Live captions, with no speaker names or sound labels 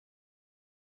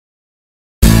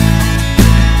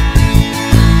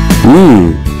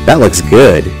That looks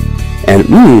good. And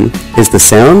is the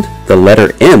sound the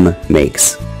letter M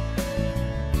makes.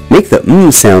 Make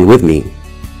the sound with me.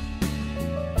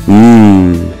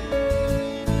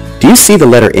 Do you see the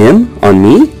letter M on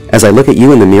me as I look at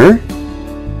you in the mirror?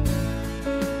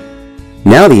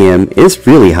 Now the M is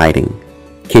really hiding.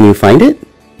 Can you find it?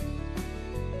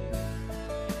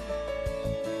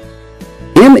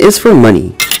 M is for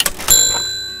money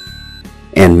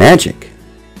and magic.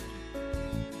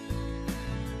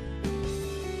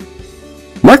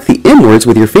 Mark the M words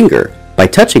with your finger by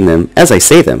touching them as I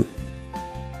say them.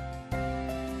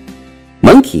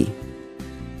 Monkey,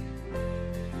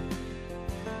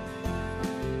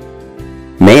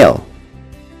 mail,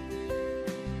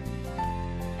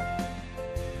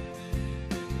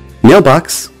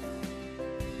 mailbox,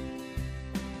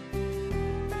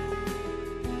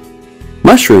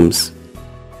 mushrooms,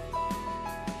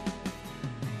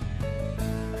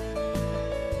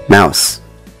 mouse,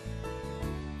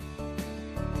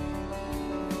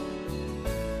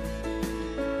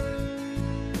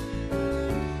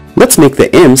 let's make the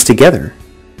M's together.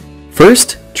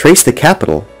 First, trace the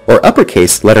capital or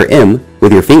uppercase letter M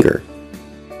with your finger.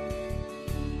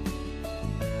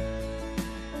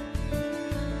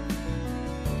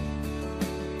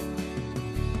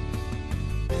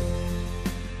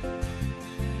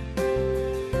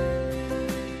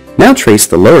 Now trace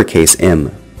the lowercase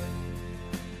m.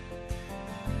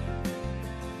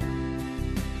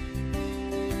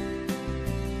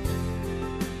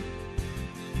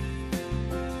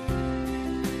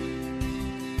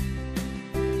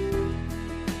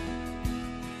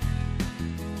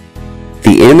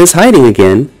 The M is hiding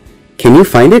again. Can you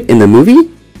find it in the movie?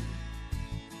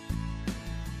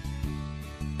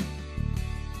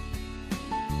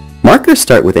 Markers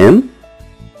start with M.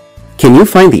 Can you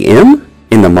find the M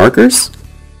in the markers?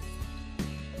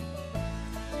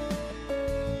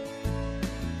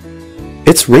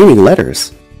 It's raining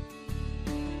letters.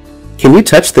 Can you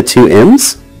touch the two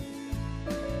M's?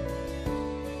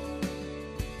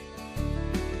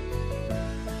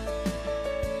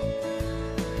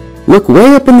 Look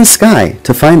way up in the sky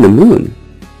to find the moon.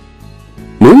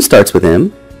 Moon starts with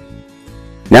M.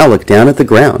 Now look down at the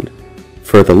ground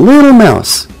for the little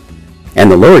mouse and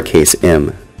the lowercase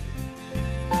m.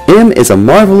 M is a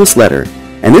marvelous letter,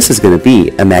 and this is going to be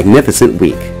a magnificent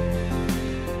week.